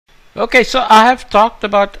Okay, so I have talked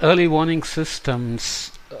about early warning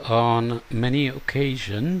systems on many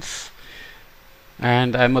occasions,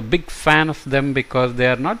 and I'm a big fan of them because they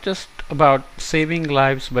are not just about saving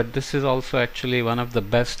lives, but this is also actually one of the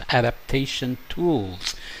best adaptation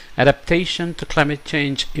tools. Adaptation to climate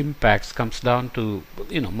change impacts comes down to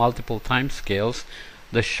multiple time scales.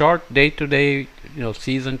 The short day-to-day,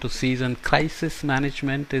 season-to-season crisis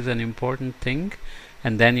management is an important thing,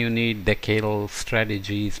 and then you need decadal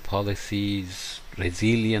strategies, policies,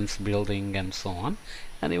 resilience building, and so on.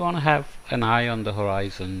 And you want to have an eye on the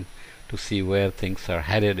horizon to see where things are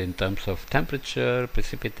headed in terms of temperature,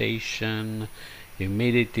 precipitation,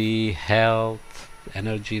 humidity, health,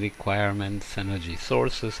 energy requirements, energy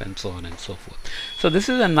sources, and so on and so forth. So this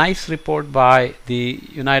is a nice report by the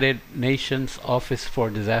United Nations Office for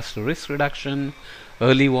Disaster Risk Reduction,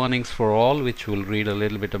 Early Warnings for All, which we'll read a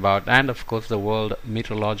little bit about, and of course the World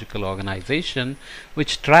Meteorological Organization,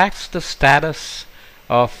 which tracks the status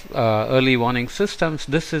of early warning systems.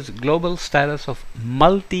 This is global status of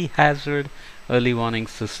multi-hazard early warning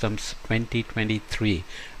systems 2023.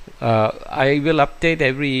 I will update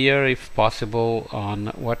every year if possible on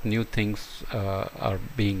what new things are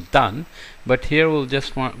being done, but here we'll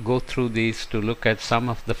just go through these to look at some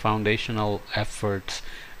of the foundational efforts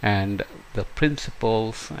and the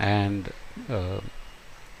principles and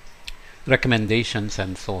recommendations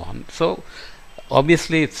and so on. So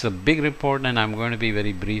obviously it's a big report and I'm going to be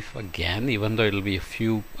very brief again, even though it'll be a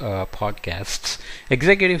few podcasts.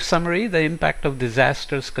 Executive summary: the impact of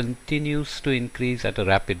disasters continues to increase at a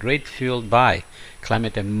rapid rate, fueled by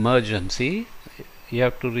climate emergency. You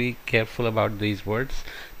have to be careful about these words,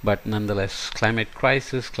 but nonetheless, climate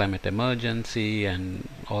crisis, climate emergency, and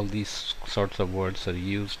all these sorts of words are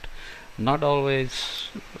used. Not always.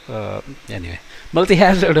 Anyway,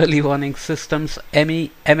 multi-hazard early warning systems,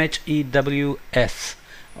 MHEWS,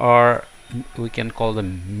 or we can call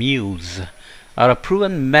them MEWS, are a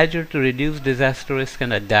proven measure to reduce disaster risk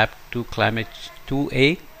and adapt to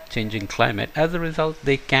a changing climate. As a result,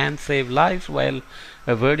 they can save lives while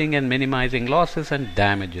averting and minimizing losses and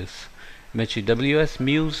damages. MHEWS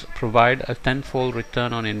MEWS provide a tenfold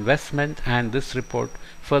return on investment, and this report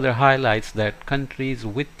further highlights that countries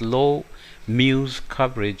with low MEWS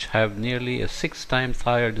coverage have nearly a 6 times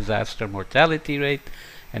higher disaster mortality rate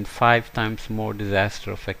and 5 times more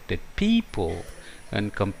disaster affected people when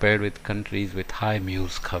compared with countries with high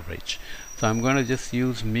MEWS coverage. So I'm going to just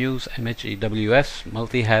use MEWS, MHEWS,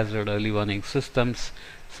 multi-hazard early warning systems.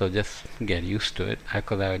 So just get used to it,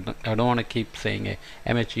 because I don't want to keep saying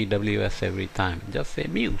MHEWS every time. Just say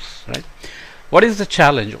MEWS, right? What is the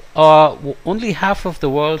challenge? Only half of the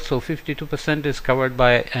world, so 52%, is covered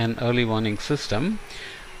by an early warning system.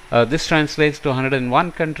 This translates to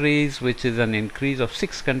 101 countries, which is an increase of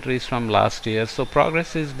 6 countries from last year. So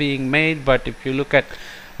progress is being made, but if you look at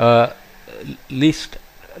least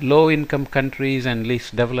low-income countries and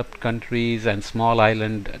least developed countries and small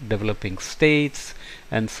island developing states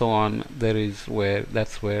and so on,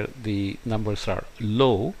 that's where the numbers are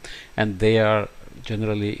low, and they are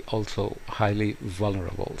generally also highly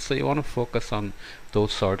vulnerable. So you want to focus on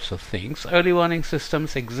those sorts of things. Early warning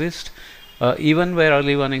systems exist. Even where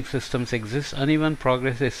early warning systems exist, uneven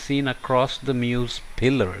progress is seen across the MEWS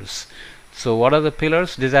pillars. So what are the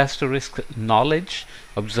pillars? Disaster risk knowledge,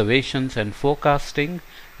 observations and forecasting,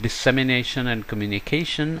 dissemination and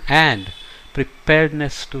communication, and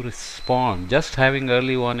preparedness to respond. Just having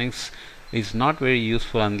early warnings is not very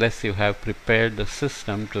useful unless you have prepared the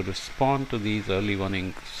system to respond to these early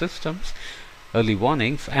warnings,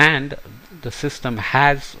 and the system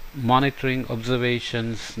has monitoring,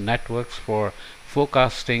 observations, networks for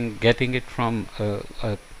forecasting, getting it from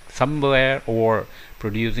somewhere or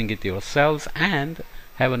producing it yourselves, and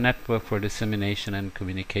have a network for dissemination and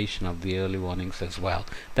communication of the early warnings as well.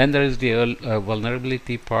 Then there is the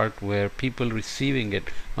vulnerability part, where people receiving it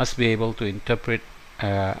must be able to interpret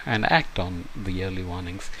and act on the early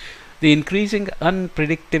warnings. The increasing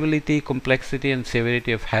unpredictability, complexity, and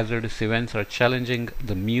severity of hazardous events are challenging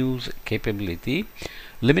the MEWS capability.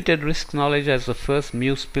 Limited risk knowledge as the first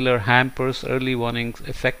MEWS pillar hampers early warning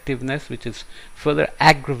effectiveness, which is further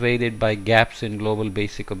aggravated by gaps in global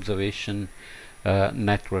basic observation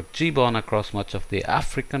network GBON across much of the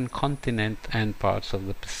African continent and parts of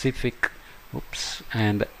the Pacific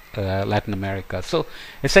and Latin America. So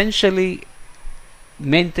essentially,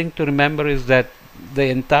 main thing to remember is that the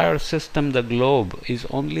entire system, the globe, is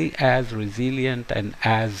only as resilient and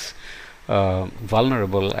as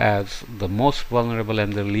vulnerable as the most vulnerable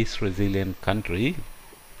and the least resilient country.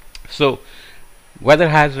 So weather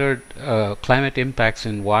hazard, climate impacts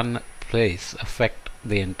in one place affect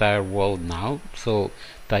the entire world now. So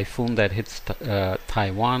typhoon that hits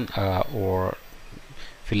Taiwan or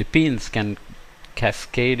Philippines can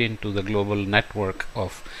cascade into the global network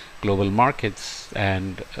of global markets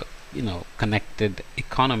and connected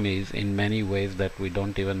economies in many ways that we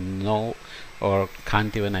don't even know or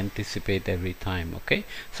can't even anticipate every time. Okay,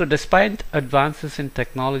 so despite advances in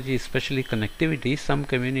technology, especially connectivity, some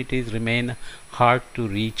communities remain hard to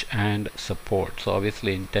reach and support. So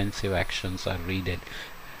obviously intensive actions are needed.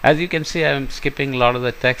 As you can see, I'm skipping a lot of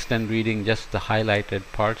the text and reading just the highlighted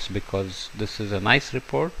parts because this is a nice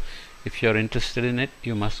report. If you're interested in it,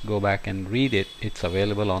 you must go back and read it. It's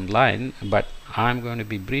available online, but I'm going to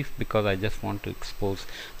be brief because I just want to expose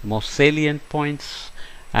the most salient points,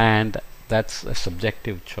 and that's a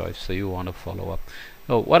subjective choice, so you want to follow up.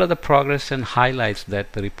 So what are the progress and highlights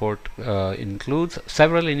that the report includes?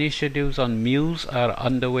 Several initiatives on Muse are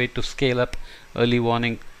underway to scale up early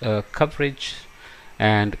warning coverage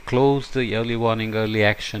and close the early warning, early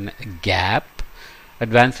action gap.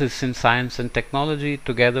 Advances in science and technology,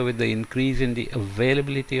 together with the increase in the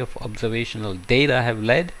availability of observational data, have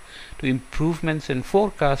led to improvements in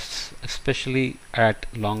forecasts, especially at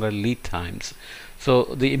longer lead times. So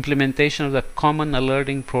the implementation of the Common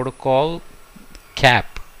Alerting Protocol,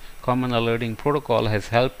 CAP, Common Alerting Protocol, has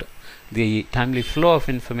helped the timely flow of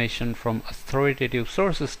information from authoritative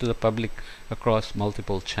sources to the public across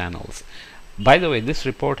multiple channels. By the way, this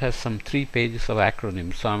report has some 3 pages of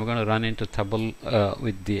acronyms, so I'm going to run into trouble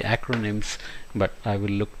with the acronyms, but I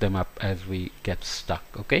will look them up as we get stuck.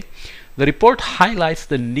 Okay, the report highlights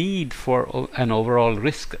the need for an overall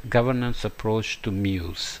risk governance approach to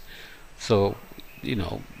Muse. So,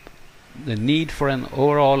 the need for an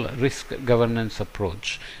overall risk governance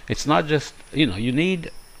approach. It's not just, you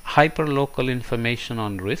need hyper-local information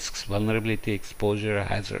on risks, vulnerability, exposure,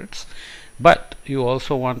 hazards, but you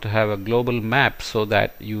also want to have a global map so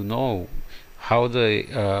that you know how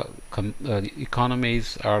the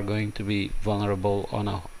economies are going to be vulnerable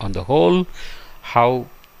on the whole, how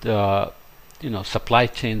the supply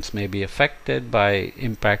chains may be affected by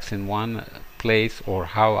impacts in one place, or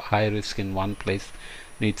how high risk in one place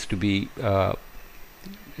needs to be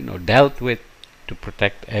dealt with to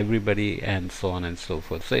protect everybody, and so on and so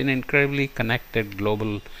forth. So an incredibly connected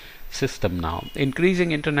global system now.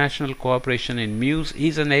 Increasing international cooperation in Muse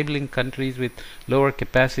is enabling countries with lower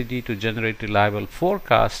capacity to generate reliable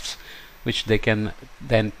forecasts, which they can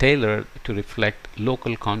then tailor to reflect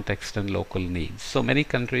local context and local needs. So many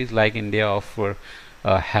countries like India offer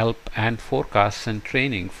help and forecasts and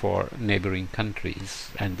training for neighboring countries,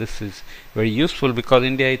 and this is very useful because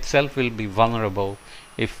India itself will be vulnerable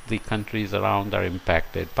if the countries around are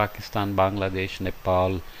impacted. Pakistan, Bangladesh,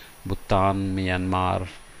 Nepal, Bhutan, Myanmar,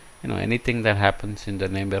 anything that happens in the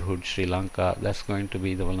neighborhood, Sri Lanka, that's going to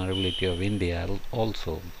be the vulnerability of India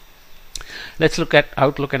also. Let's look at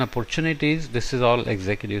outlook and opportunities. This is all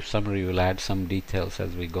executive summary. We'll add some details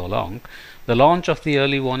as we go along. The launch of the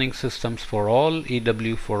early warning systems for all,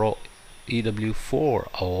 EW for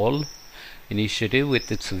all initiative,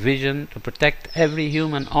 with its vision to protect every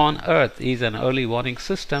human on earth, is an early warning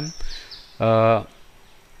system that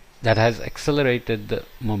has accelerated the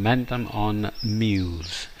momentum on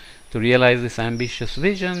Muse. To realize this ambitious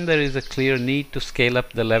vision, there is a clear need to scale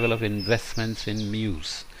up the level of investments in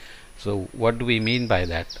Muse. So what do we mean by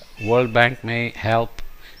that? World Bank may help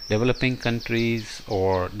developing countries,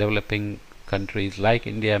 or developing countries like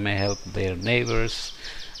India may help their neighbors,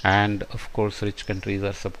 and of course rich countries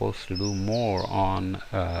are supposed to do more on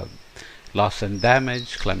loss and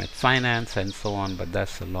damage, climate finance, and so on, but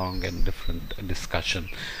that's a long and different discussion.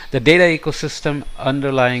 The data ecosystem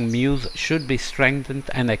underlying Muse should be strengthened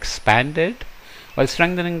and expanded. While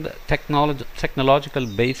strengthening the technological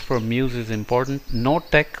base for Muse is important,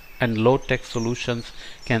 no-tech and low-tech solutions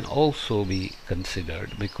can also be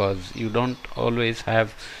considered, because you don't always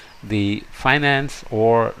have the finance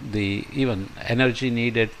or the even energy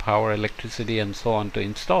needed, power, electricity, and so on, to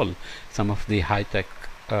install some of the high-tech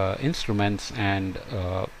instruments and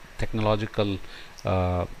technological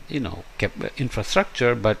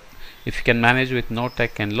infrastructure. But if you can manage with no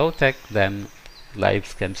tech and low tech, then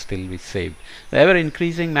lives can still be saved. The ever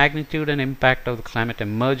increasing magnitude and impact of the climate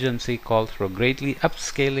emergency calls for greatly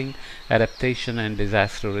upscaling adaptation and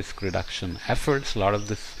disaster risk reduction efforts. A lot of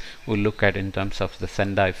this we'll look at in terms of the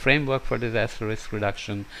Sendai framework for disaster risk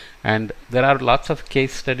reduction, and there are lots of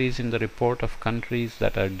case studies in the report of countries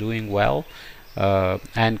that are doing well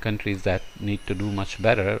and countries that need to do much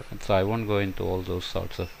better, and so I won't go into all those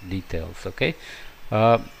sorts of details. Okay,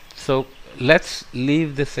 so let's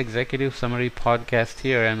leave this executive summary podcast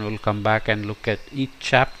here, and we'll come back and look at each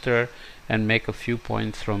chapter and make a few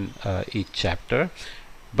points from each chapter.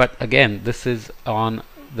 But again, this is on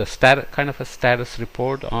kind of a status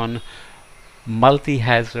report on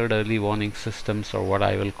multi-hazard early warning systems, or what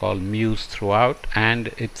I will call MUSE throughout, and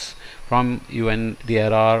it's from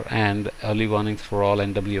UNDRR and Early Warnings for All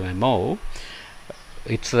and WMO.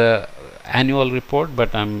 It's a annual report,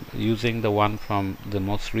 but I'm using the one from the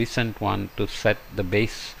most recent one to set the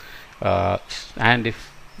base, and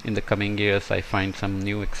if in the coming years I find some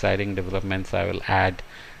new exciting developments, I will add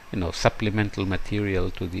supplemental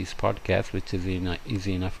material to these podcasts, which is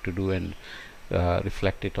easy enough to do, and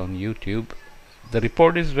reflect it on YouTube. The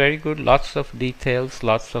report is very good, lots of details,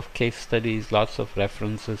 lots of case studies, lots of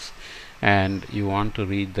references, and you want to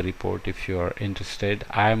read the report if you are interested.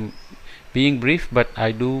 I'm being brief, but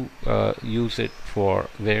I do use it for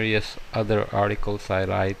various other articles I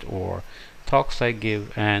write or talks I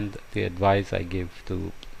give, and the advice I give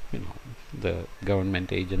to the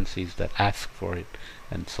government agencies that ask for it,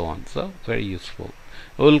 and so on. So very useful.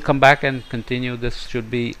 We'll come back and continue. This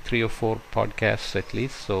should be 3 or 4 podcasts at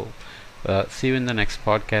least. So see you in the next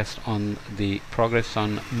podcast on the progress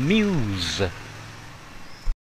on MUSE.